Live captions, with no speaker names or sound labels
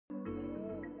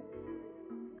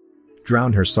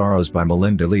Drown Her Sorrows by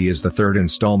Melinda Leigh is the third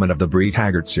installment of the Bree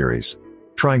Taggart series.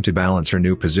 Trying to balance her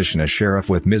new position as sheriff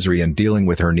with misery and dealing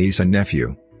with her niece and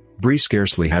nephew, Bree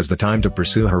scarcely has the time to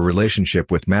pursue her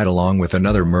relationship with Matt along with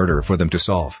another murder for them to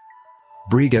solve.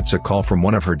 Bree gets a call from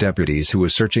one of her deputies who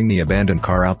is searching the abandoned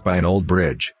car out by an old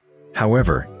bridge.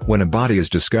 However, when a body is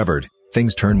discovered,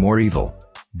 things turn more evil.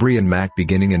 Bree and Matt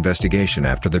beginning investigation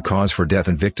after the cause for death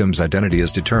and victim's identity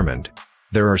is determined.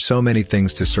 There are so many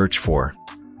things to search for.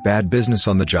 Bad business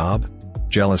on the job?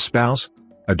 Jealous spouse?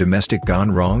 A domestic gone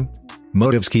wrong?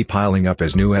 Motives keep piling up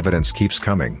as new evidence keeps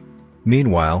coming.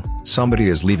 Meanwhile, somebody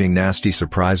is leaving nasty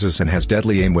surprises and has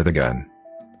deadly aim with a gun.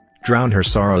 Drown Her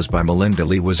Sorrows by Melinda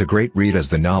Leigh was a great read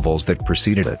as the novels that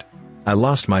preceded it. I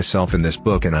lost myself in this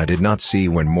book and I did not see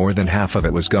when more than half of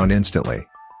it was gone instantly.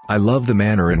 I love the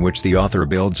manner in which the author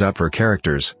builds up her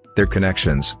characters, their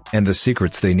connections, and the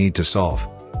secrets they need to solve.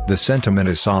 The sentiment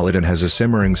is solid and has a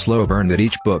simmering slow burn that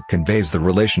each book conveys the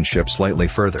relationship slightly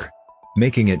further,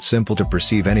 making it simple to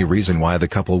perceive any reason why the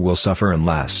couple will suffer and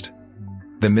last.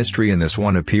 The mystery in this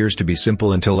one appears to be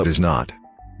simple until it is not.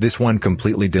 This one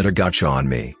completely did a gotcha on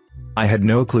me. I had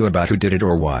no clue about who did it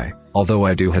or why, although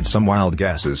I do had some wild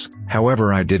guesses,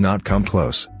 however I did not come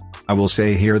close. I will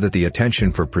say here that the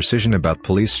attention for precision about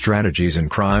police strategies and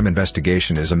crime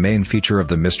investigation is a main feature of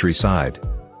the mystery side.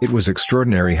 It was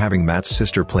extraordinary having Matt's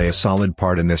sister play a solid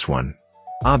part in this one.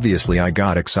 Obviously I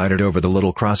got excited over the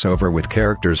little crossover with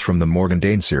characters from the Morgan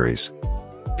Dane series.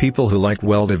 People who like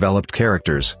well-developed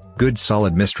characters, good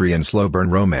solid mystery and slow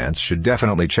burn romance should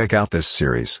definitely check out this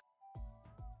series.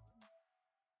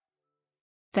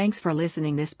 Thanks for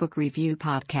listening this book review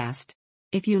podcast.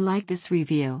 If you like this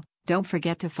review, don't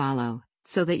forget to follow,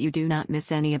 so that you do not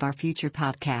miss any of our future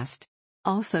podcast.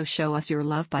 Also show us your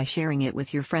love by sharing it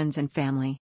with your friends and family.